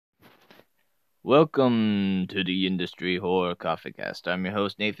Welcome to the Industry Horror Coffee Cast. I'm your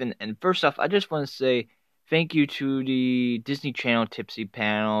host, Nathan, and first off, I just want to say thank you to the Disney Channel Tipsy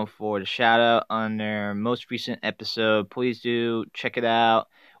panel for the shout out on their most recent episode. Please do check it out,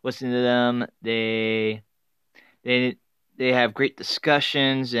 listen to them. They they have great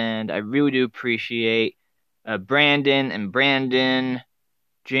discussions, and I really do appreciate Brandon,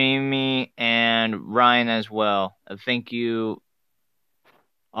 Jamie, and Ryan as well. Thank you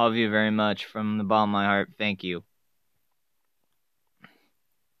all of you very much from the bottom of my heart. Thank you.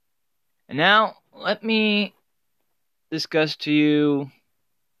 And now, let me discuss to you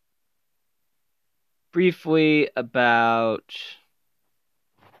briefly about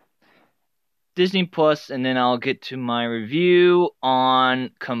Disney Plus, and then I'll get to my review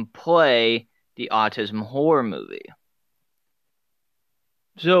on Come Play, the autism horror movie.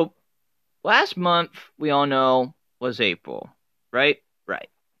 So, last month, we all know, was April, right? Right.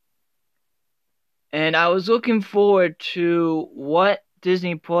 And I was looking forward to what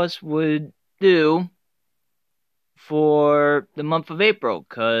Disney Plus would do for the month of April,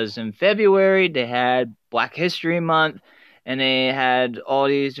 because in February they had Black History Month, and they had all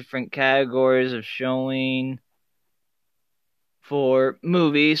these different categories of showing for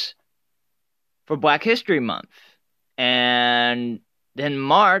movies for Black History Month. And then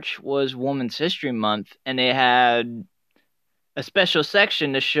March was Women's History Month, and they had a special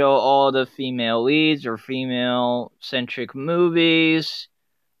section to show all the female leads or female-centric movies.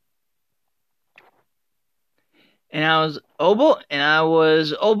 And I was, oh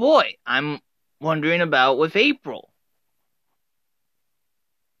boy, I'm wondering about with April.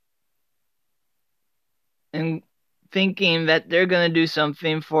 And thinking that they're going to do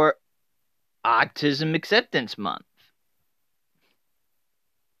something for Autism Acceptance Month.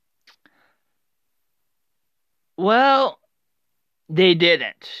 Well, they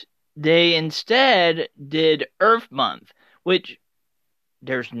didn't. They instead did Earth Month, which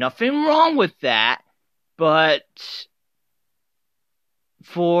there's nothing wrong with that, but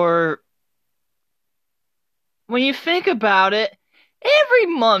when you think about it, every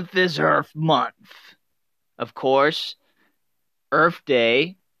month is Earth Month. Of course, Earth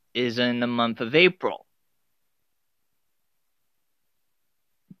Day is in the month of April.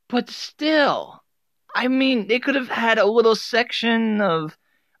 But still, I mean, they could have had a little section of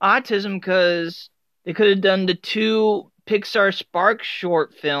autism, because they could have done the 2 Pixar Spark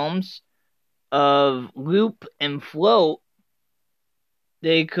short films of Loop and Float.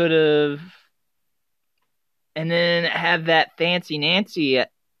 They could have, and then have that Fancy Nancy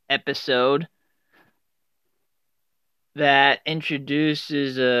episode that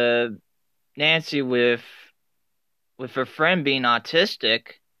introduces Nancy with her friend being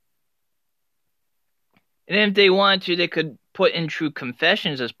autistic. And if they wanted to, they could put in True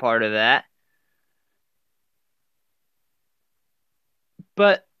Confessions as part of that.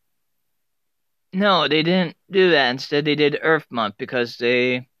 But no, they didn't do that. Instead, they did Earth Month, because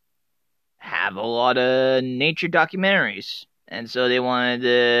they have a lot of nature documentaries. And so they wanted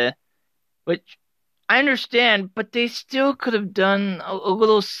to, which I understand, but they still could have done a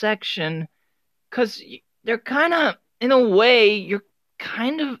little section, because they're kind of, in a way, you're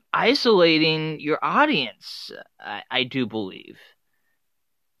kind of isolating your audience, I do believe.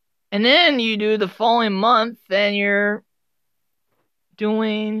 And then you do the following month, and you're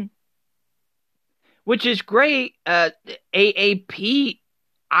doing, which is great, AAPI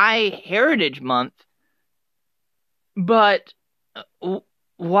Heritage Month, but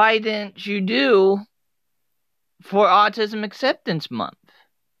why didn't you do for Autism Acceptance Month?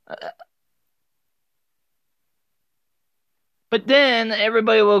 But then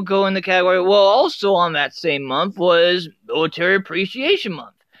everybody will go in the category, well, also on that same month was Military Appreciation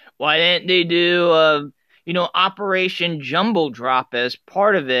Month. Why didn't they do, Operation Jumbo Drop as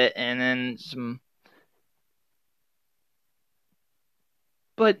part of it, and then some...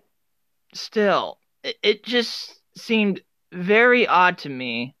 But still, it just seemed very odd to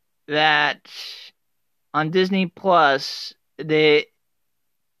me that on Disney Plus, they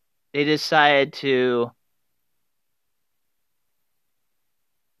decided to,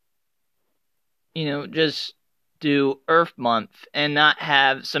 just do Earth Month and not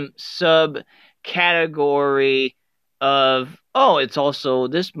have some subcategory of, oh, it's also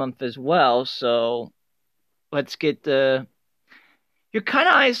this month as well, so let's get the... You're kind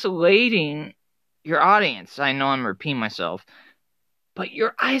of isolating your audience. I know I'm repeating myself, but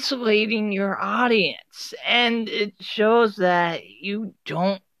you're isolating your audience, and it shows that you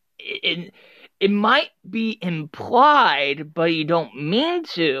don't... It might be implied, but you don't mean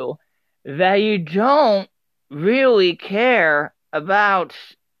to, that you don't really care about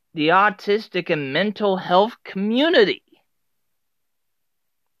the autistic and mental health community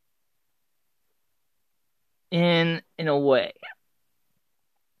in a way.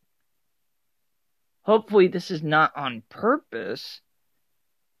 Hopefully this is not on purpose,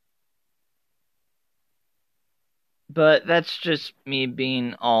 but that's just me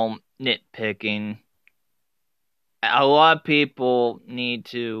being all nitpicking. A lot of people need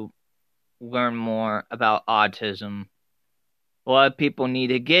to learn more about autism. A lot of people need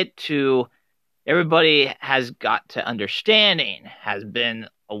to get to, everybody has got to understanding, has been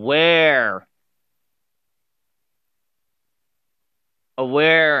aware,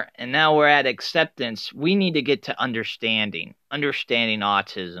 and now we're at acceptance. We need to get to understanding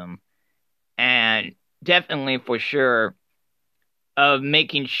autism, and definitely for sure of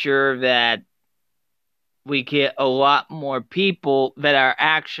making sure that we get a lot more people that are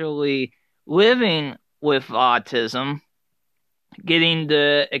actually living with autism getting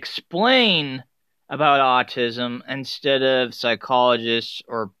to explain about autism instead of psychologists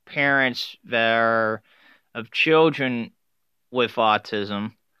or parents that are of children with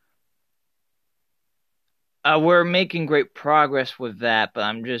autism. We're making great progress with that, but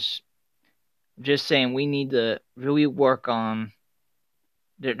I'm just saying we need to really work on.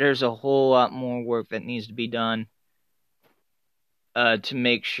 There's a whole lot more work that needs to be done to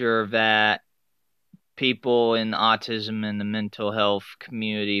make sure that people in autism and the mental health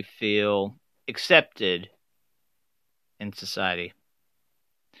community feel accepted in society.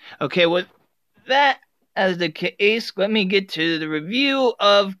 Okay, with that as the case, let me get to the review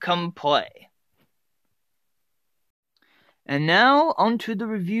of Come Play. And now, onto the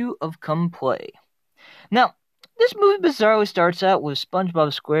review of Come Play. Now, this movie bizarrely starts out with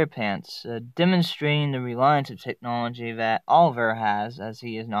SpongeBob SquarePants demonstrating the reliance of technology that Oliver has as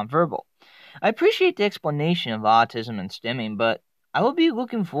he is nonverbal. I appreciate the explanation of autism and stimming, but I will be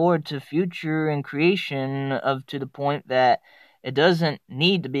looking forward to future and creation of to the point that it doesn't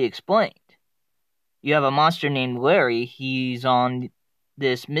need to be explained. You have a monster named Larry. He's on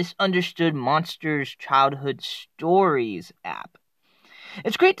this Misunderstood Monsters Childhood Stories app.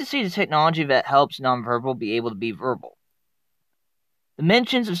 It's great to see the technology that helps nonverbal be able to be verbal. The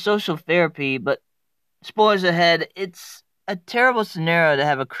mentions of social therapy, but spoilers ahead, it's a terrible scenario to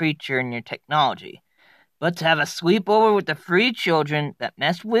have a creature in your technology. But to have a sleepover with the three children that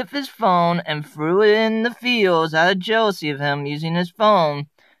messed with his phone and threw it in the fields out of jealousy of him using his phone.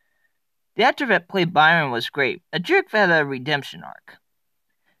 The actor that played Byron was great, a jerk that had a redemption arc.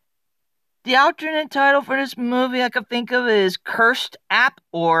 The alternate title for this movie I could think of is Cursed App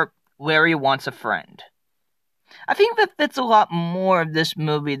or Larry Wants a Friend. I think that fits a lot more of this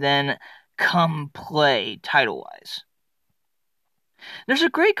movie than Come Play title-wise. There's a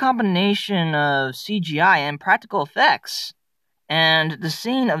great combination of CGI and practical effects, and the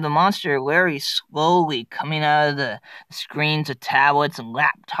scene of the monster Larry slowly coming out of the screens of tablets and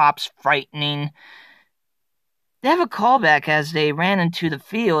laptops frightening. They have a callback as they ran into the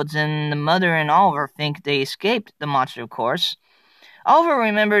fields, and the mother and Oliver think they escaped the monster, of course. Oliver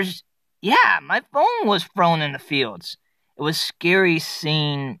remembers, yeah, my phone was thrown in the fields. It was scary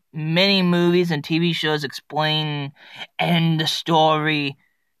seeing many movies and TV shows explain end the story.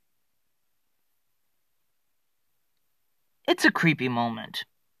 It's a creepy moment.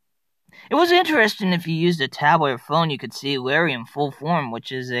 It was interesting if you used a tablet or phone, you could see Larry in full form,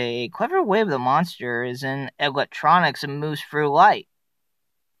 which is a clever way of the monster is in electronics and moves through light.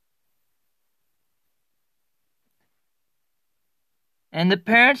 And the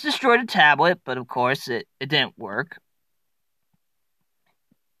parents destroyed a tablet, but of course it didn't work.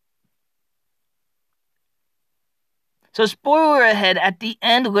 So spoiler ahead, at the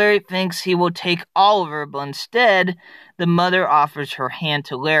end Larry thinks he will take Oliver, but instead the mother offers her hand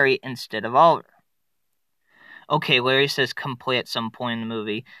to Larry instead of Oliver. Okay, Larry says come play at some point in the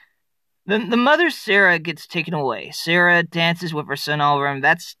movie. The mother, Sarah, gets taken away. Sarah dances with her son Oliver, and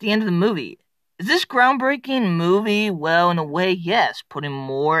that's the end of the movie. Is this groundbreaking movie? Well, in a way, yes, putting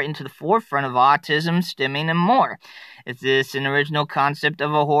more into the forefront of autism, stimming, and more. Is this an original concept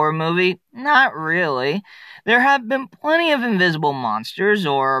of a horror movie? Not really. There have been plenty of invisible monsters,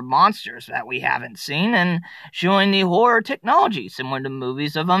 or monsters that we haven't seen, and showing the horror technology, similar to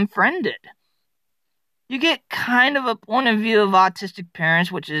movies of Unfriended. You get kind of a point of view of autistic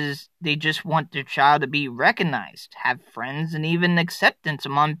parents, which is they just want their child to be recognized, have friends, and even acceptance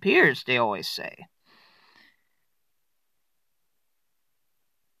among peers, they always say.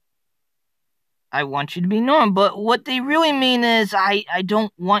 I want you to be normal, but what they really mean is I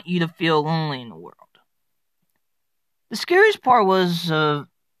don't want you to feel lonely in the world. The scariest part was of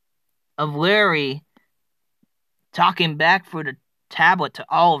Larry talking back through the tablet to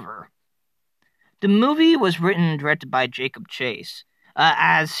Oliver. The movie was written and directed by Jacob Chase,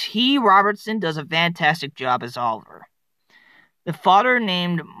 as Robertson does a fantastic job as Oliver. The father,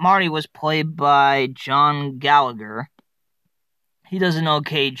 named Marty, was played by John Gallagher. He does an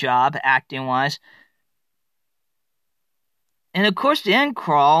okay job acting-wise. And of course, the end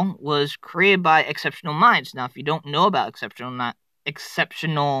crawl was created by Exceptional Minds. Now, if you don't know about Exceptional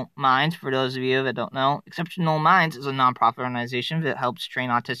Minds, for those of you that don't know, Exceptional Minds is a nonprofit organization that helps train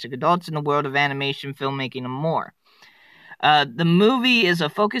autistic adults in the world of animation, filmmaking, and more. The movie is a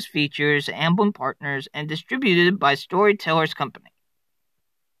Focus Features, Amblin Partners, and distributed by Storytellers Company.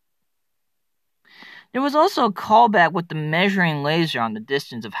 There was also a callback with the measuring laser on the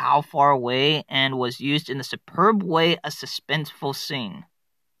distance of how far away, and was used in a superb way, a suspenseful scene.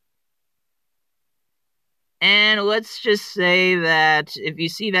 And let's just say that if you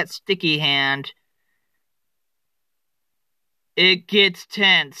see that sticky hand, it gets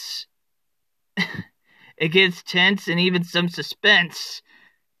tense. It gets tense and even some suspense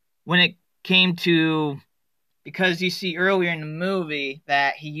when it came to, because you see earlier in the movie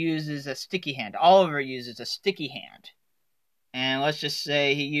that he uses a sticky hand. Oliver uses a sticky hand. And let's just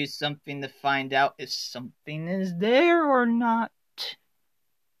say he used something to find out if something is there or not.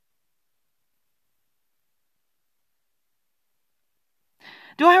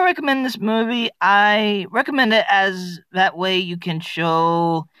 Do I recommend this movie? I recommend it as that way you can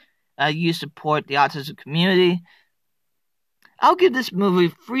show you support the autism community. I'll give this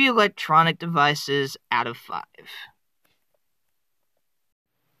movie 3 electronic devices out of 5.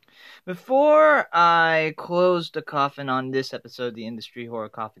 Before I close the coffin on this episode of the Industry Horror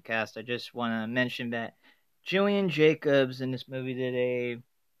Coffin Cast, I just want to mention that Gillian Jacobs in this movie did a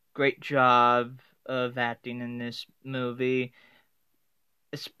great job of acting in this movie.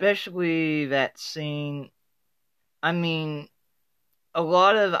 Especially that scene. I mean, a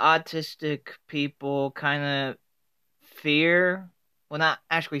lot of autistic people kind of fear, well, not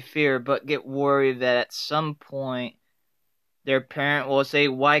actually fear, but get worried that at some point their parent will say,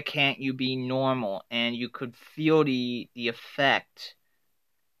 why can't you be normal? And you could feel the effect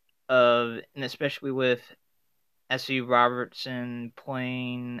of, and especially with S.E. Robertson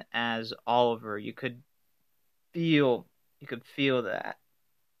playing as Oliver, you could feel that.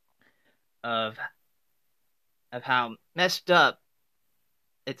 Of how messed up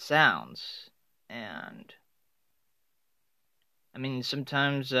it sounds. And I mean,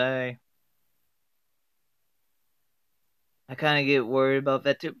 sometimes I kind of get worried about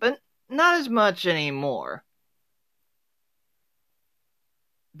that too, but not as much anymore.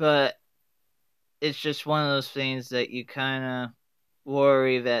 But it's just one of those things that you kind of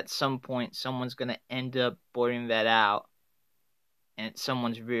worry that at some point someone's going to end up boarding that out. And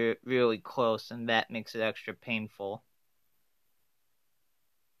someone's really close, and that makes it extra painful.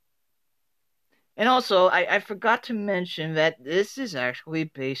 And also, I forgot to mention that this is actually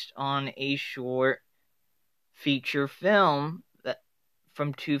based on a short feature film that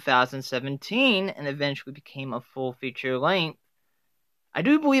from 2017, and eventually became a full feature length. I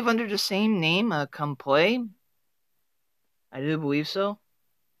do believe under the same name, Come Play. I do believe so.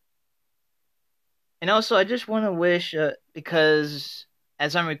 And also, I just want to wish, because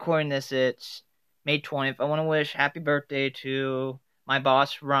as I'm recording this, it's May 20th, I want to wish happy birthday to my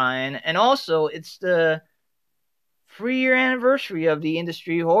boss, Ryan. And also, it's the 3-year anniversary of the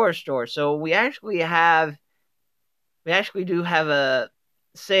Industry Horror Store. So we actually do have a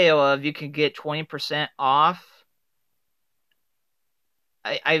sale of you can get 20% off.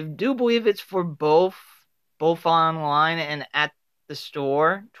 I do believe it's for both online and at the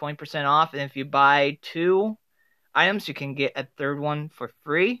store, 20% off, and if you buy 2 items, you can get a 3rd one for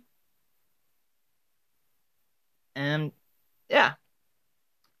free. And yeah,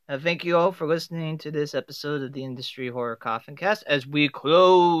 thank you all for listening to this episode of the Industry Horror Coffin Cast as we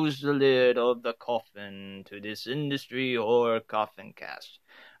close the lid of the coffin to this Industry Horror Coffin Cast.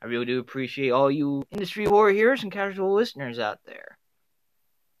 I really do appreciate all you industry horror hearers and casual listeners out there.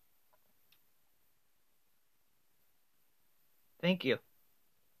 Thank you.